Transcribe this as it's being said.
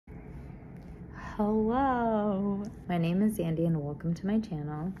Hello, my name is Andy and welcome to my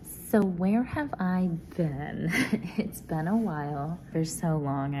channel. So where have I been? It's been a while. For so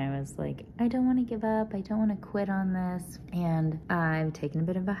long I was like, I don't want to give up, I don't want to quit on this, and I've taken a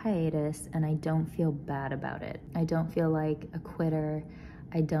bit of a hiatus and I don't feel bad about it. I don't feel like a quitter.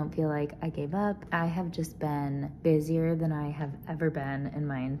 I don't feel like I gave up. I have just been busier than I have ever been in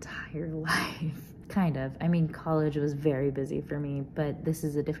my entire life. Kind of. I mean, college was very busy for me, but this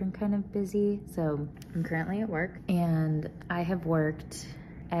is a different kind of busy. So I'm currently at work and I have worked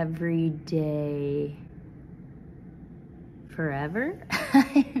every day forever.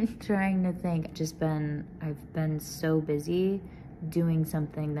 I'm trying to think. I've been so busy doing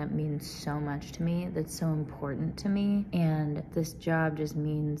something that means so much to me, that's so important to me, and this job just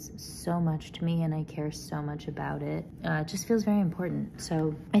means so much to me and I care so much about it. It just feels very important.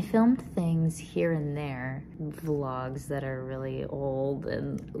 So I filmed things here and there, vlogs that are really old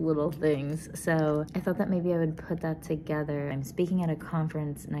and little things, so I thought that maybe I would put that together. I'm speaking at a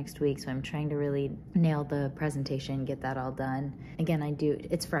conference next week, so I'm trying to really nail the presentation, get that all done. Again,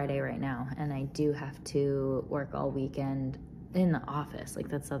 it's Friday right now and I do have to work all weekend in the office. Like,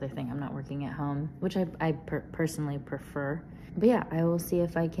 that's the other thing, I'm not working at home, which I personally prefer. But yeah, I will see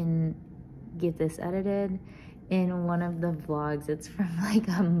if I can get this edited. In one of the vlogs, it's from like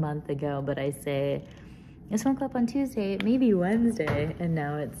a month ago, but I say this won't go up on Tuesday, maybe Wednesday, and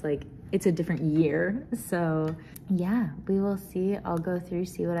now it's like it's a different year. So yeah, we will see. I'll go through,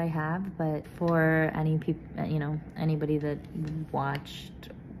 see what I have. But for any people, anybody that watched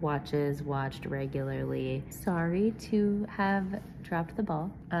regularly, sorry to have dropped the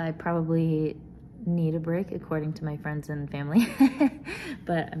ball. I probably need a break according to my friends and family,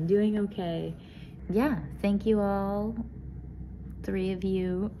 but I'm doing okay. Yeah, thank you all, 3 of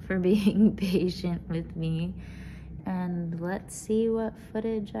you, for being patient with me, and let's see what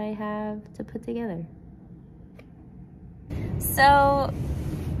footage I have to put together. So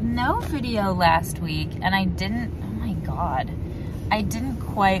no video last week, and I didn't, oh my god, I didn't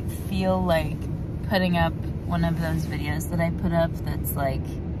quite feel like putting up one of those videos that I put up that's like,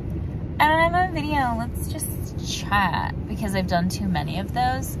 I don't have a video, let's just chat, because I've done too many of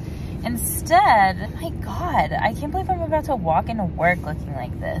those. Instead, oh my god, I can't believe I'm about to walk into work looking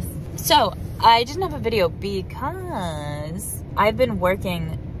like this. So I didn't have a video because I've been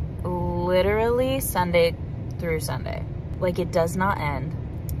working literally Sunday through Sunday. Like, it does not end.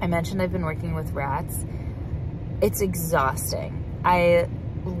 I mentioned I've been working with rats. It's exhausting. I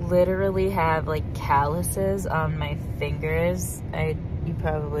literally have like calluses on my fingers. You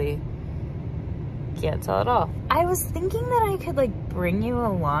probably can't tell at all. I was thinking that I could like bring you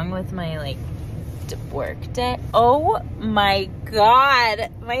along with my like work day. Oh my god,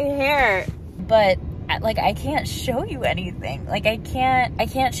 my hair. But like, I can't show you anything. Like, I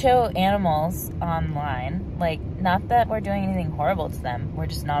can't show animals online. Like, not that we're doing anything horrible to them, we're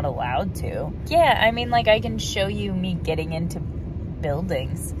just not allowed to. Yeah, I mean, like, I can show you me getting into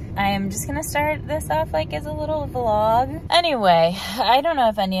buildings. I am just gonna start this off like as a little vlog. Anyway, I don't know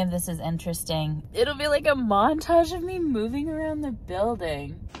if any of this is interesting. It'll be like a montage of me moving around the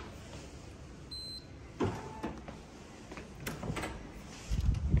building.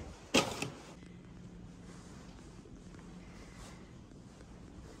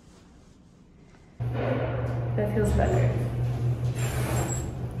 That feels better.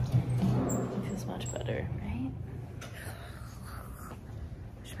 It feels much better, right?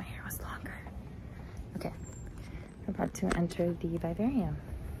 Wish my hair was longer. Okay, I'm about to enter the vivarium.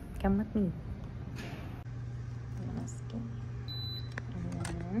 Come with me. I'm gonna skip.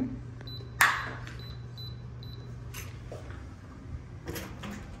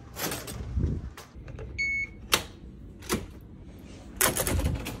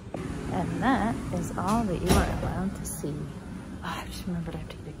 And that is all that you are allowed to see. Oh, I just remembered I have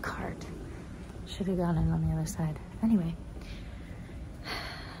to get a cart. Should have gone in on the other side. Anyway.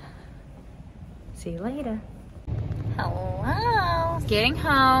 See you later. Hello. Getting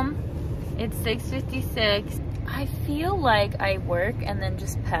home. It's 6:56. I feel like I work and then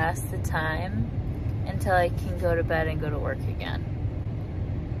just pass the time until I can go to bed and go to work again.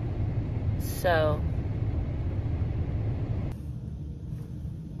 So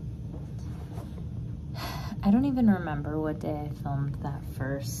I don't even remember what day I filmed that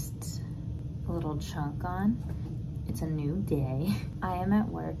first little chunk on. It's a new day. I am at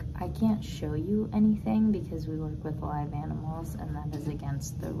work. I can't show you anything because we work with live animals and that is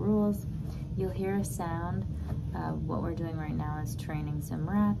against the rules. You'll hear a sound. What we're doing right now is training some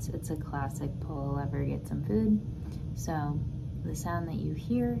rats. It's a classic pull a lever, get some food. So the sound that you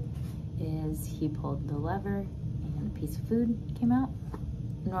hear is he pulled the lever and a piece of food came out.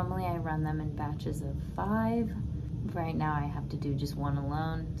 Normally I run them in batches of 5. Right now I have to do just 1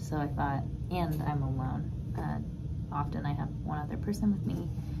 alone, so I thought, and I'm alone. Often I have one other person with me,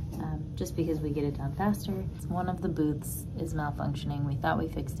 just because we get it done faster. One of the booths is malfunctioning. We thought we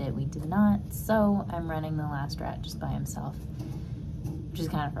fixed it, we did not, so I'm running the last rat just by himself, which is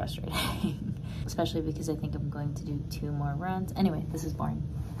kind of frustrating, especially because I think I'm going to do 2 more runs. Anyway, this is boring.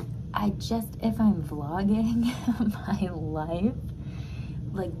 If I'm vlogging my life,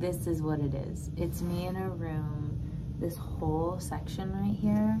 like, this is what it is. It's me in a room, this whole section right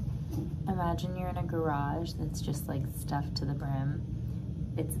here. Imagine you're in a garage that's just like stuffed to the brim.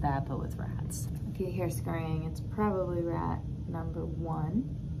 It's that, but with rats. If you hear scurrying, it's probably rat number 1.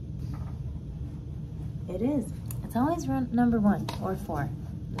 It is. It's always number 1 or 4.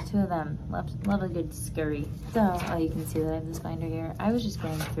 The 2 of them love a good scurry. So, you can see that I have this binder here. I was just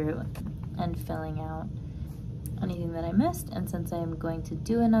going through and filling out anything that I missed, and since I'm going to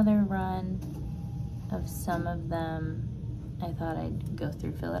do another run of some of them, I thought I'd go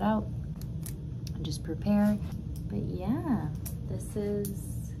through, fill it out, and just prepare. But yeah, this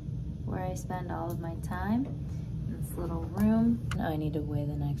is where I spend all of my time, in this little room. Now I need to weigh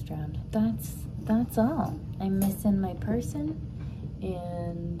the next round. That's all. I'm missing my person,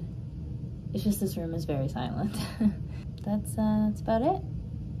 and it's just this room is very silent. That's about it.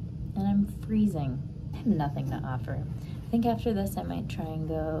 And I'm freezing. I have nothing to offer. I think after this I might try and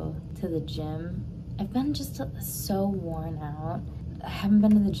go to the gym. I've been just so worn out. I haven't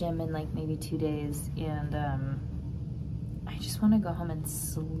been to the gym in like maybe 2 days, and I just want to go home and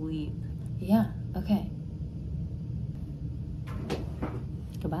sleep. Yeah, okay.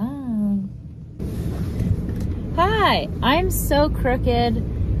 Goodbye. Hi, I'm so crooked,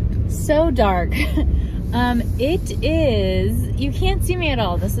 so dark. It is, you can't see me at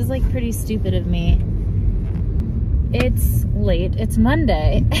all. This is like pretty stupid of me. It's late, it's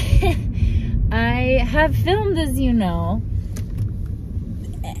Monday. I have filmed, as you know,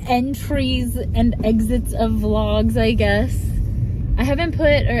 entries and exits of vlogs, I guess. I haven't put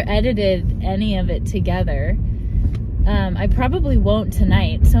or edited any of it together. I probably won't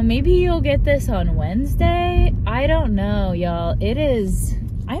tonight, so maybe you'll get this on Wednesday. I don't know, y'all.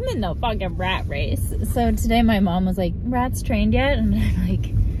 I'm in the fucking rat race. So today my mom was like, rats trained yet? And I'm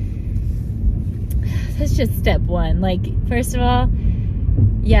like, that's just step 1. Like, first of all,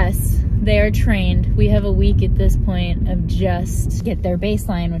 yes, they are trained. We have a week at this point of just get their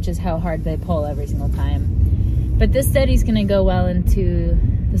baseline, which is how hard they pull every single time. But this study's gonna go well into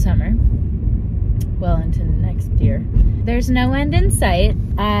the summer, well into next year. There's no end in sight.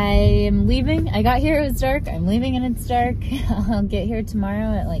 I am leaving. I got here, it was dark. I'm leaving and it's dark. I'll get here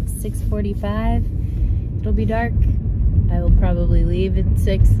tomorrow at like 6:45. It'll be dark. I will probably leave at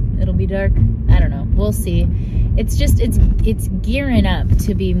 6. It'll be dark. I don't know. We'll see. It's just, it's gearing up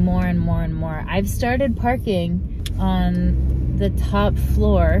to be more and more and more. I've started parking on the top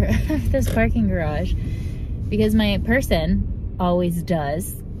floor of this parking garage because my person always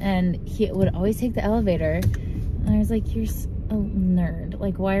does, and he would always take the elevator. And I was like, you're a nerd.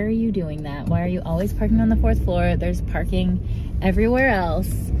 Like, why are you doing that? Why are you always parking on the 4th floor? There's parking everywhere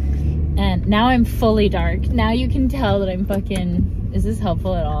else. And now I'm fully dark. Now you can tell that I'm fucking, is this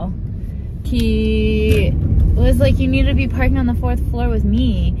helpful at all? He was like, you need to be parking on the 4th floor with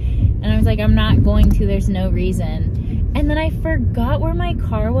me. And I was like, I'm not going to, there's no reason. And then I forgot where my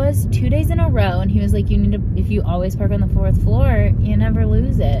car was 2 days in a row. And he was like, you need to, if you always park on the 4th floor, you never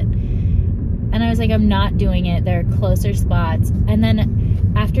lose it. And I was like, I'm not doing it. There are closer spots. And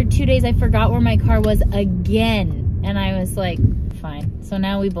then after 2 days, I forgot where my car was again. And I was like, fine. So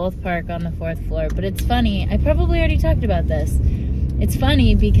now we both park on the 4th floor. But it's funny. I probably already talked about this. It's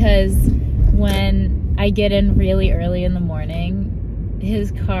funny because when I get in really early in the morning,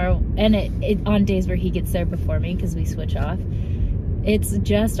 his car, and it on days where he gets there before me because we switch off, it's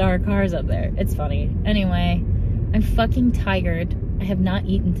just our cars up there. It's funny. Anyway, I'm fucking tired. I have not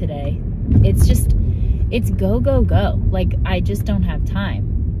eaten today. It's go, go, go. Like, I just don't have time.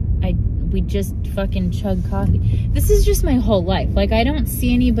 We just fucking chug coffee. This is just my whole life. Like, I don't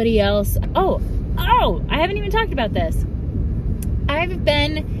see anybody else. Oh, I haven't even talked about this. I've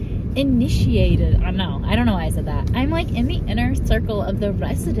been initiated. I don't know why I said that. I'm like in the inner circle of the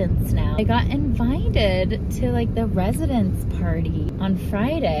residents now. I got invited to like the residence party on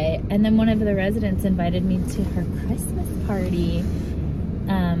Friday, and then one of the residents invited me to her Christmas party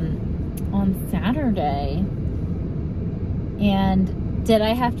on Saturday. And did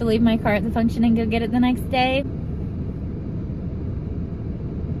I have to leave my car at the function and go get it the next day?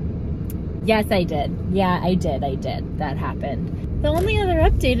 Yes, I did. Yeah, I did. That happened. The only other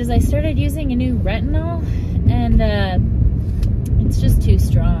update is I started using a new retinol, and It's just too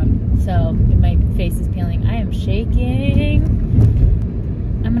strong. So my face is peeling. I am shaking.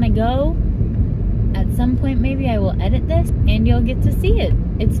 I'm gonna go. At some point, maybe I will edit this and you'll get to see it.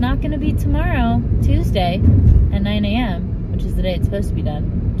 It's not gonna be tomorrow, Tuesday, at 9 a.m., which is the day it's supposed to be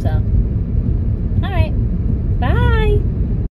done. So